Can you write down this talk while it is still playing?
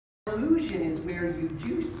illusion is where you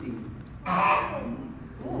do see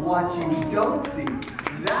what you don't see.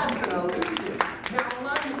 That's an illusion. Now, a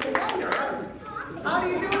lot of people wonder, how do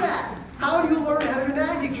you do that? How do you learn how to do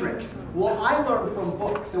magic tricks? Well, I learned from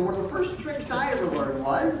books, and one of the first tricks I ever learned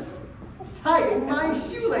was tying my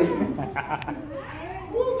shoelaces.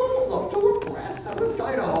 Well, don't look too impressed. That was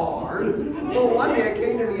kind of hard. Well, one day it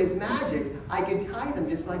came to me as magic. I could tie them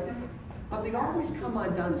just like that. But they always come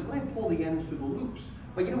undone, so I pull the ends through the loops.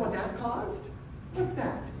 But you know what that caused? What's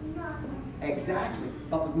that? Exactly.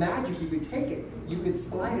 But with magic, you could take it. You could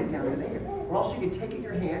slide it down to there. Or else you could take it in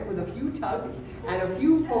your hand with a few tugs and a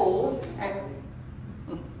few pulls and...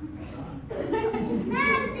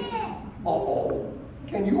 Uh-oh.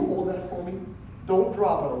 Can you hold that for me? Don't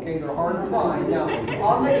drop it, okay? They're hard to find. Now,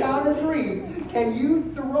 on the count of 3, can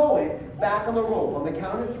you throw it back on the rope? On the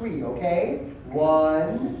count of 3, okay?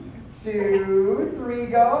 1, 2, 3,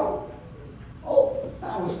 go. Oh,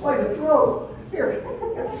 that was quite a throw. Here,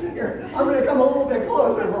 I'm going to come a little bit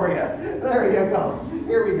closer for you. There you go.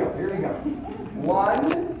 Here we go.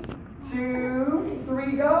 1, 2,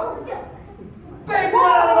 3, go. Big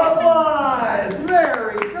round of applause.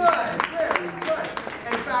 Very good.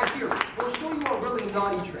 In fact, here, we'll show you a really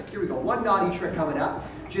naughty trick. Here we go. One naughty trick coming up.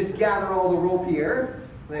 Just gather all the rope here.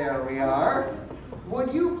 There we are.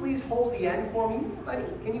 Would you please hold the end for me, buddy?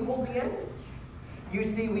 Can you hold the end? You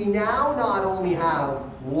see, we now not only have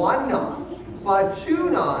 1 knot, but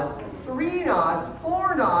 2 knots, 3 knots,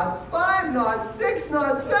 4 knots, 5 knots, 6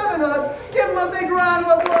 knots, 7 knots. Give them a big round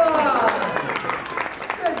of applause.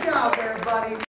 Good job there, buddy.